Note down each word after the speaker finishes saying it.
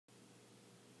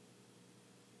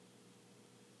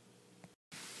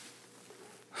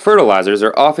Fertilizers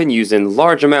are often used in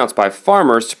large amounts by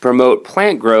farmers to promote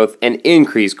plant growth and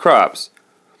increase crops.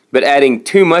 But adding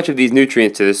too much of these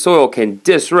nutrients to the soil can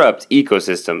disrupt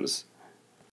ecosystems.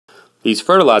 These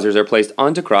fertilizers are placed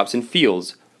onto crops in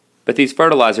fields, but these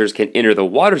fertilizers can enter the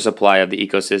water supply of the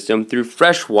ecosystem through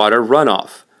freshwater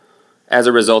runoff, as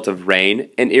a result of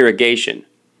rain and irrigation.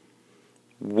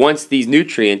 Once these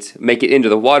nutrients make it into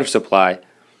the water supply,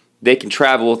 they can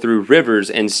travel through rivers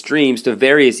and streams to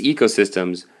various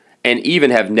ecosystems and even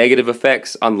have negative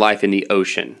effects on life in the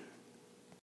ocean.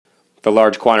 The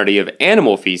large quantity of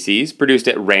animal feces produced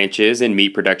at ranches and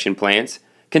meat production plants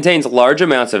contains large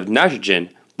amounts of nitrogen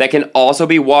that can also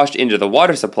be washed into the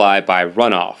water supply by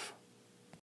runoff.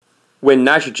 When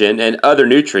nitrogen and other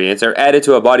nutrients are added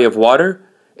to a body of water,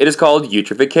 it is called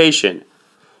eutrophication.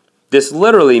 This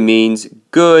literally means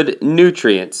good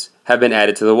nutrients have been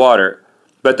added to the water,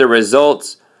 but the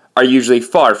results are usually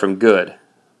far from good.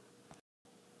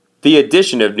 The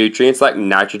addition of nutrients like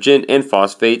nitrogen and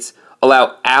phosphates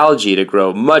allow algae to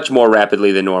grow much more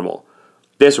rapidly than normal.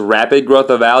 This rapid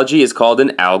growth of algae is called an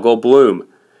algal bloom,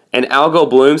 and algal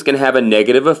blooms can have a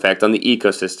negative effect on the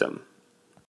ecosystem.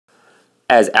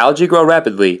 As algae grow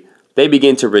rapidly, they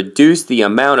begin to reduce the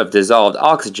amount of dissolved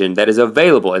oxygen that is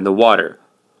available in the water.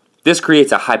 This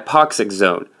creates a hypoxic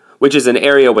zone, which is an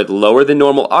area with lower than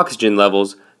normal oxygen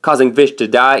levels, causing fish to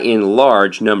die in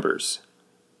large numbers.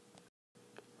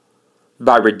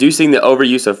 By reducing the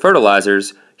overuse of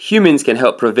fertilizers, humans can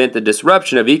help prevent the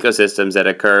disruption of ecosystems that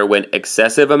occur when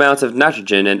excessive amounts of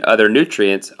nitrogen and other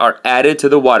nutrients are added to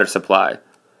the water supply.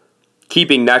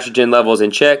 Keeping nitrogen levels in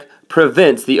check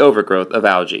prevents the overgrowth of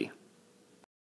algae.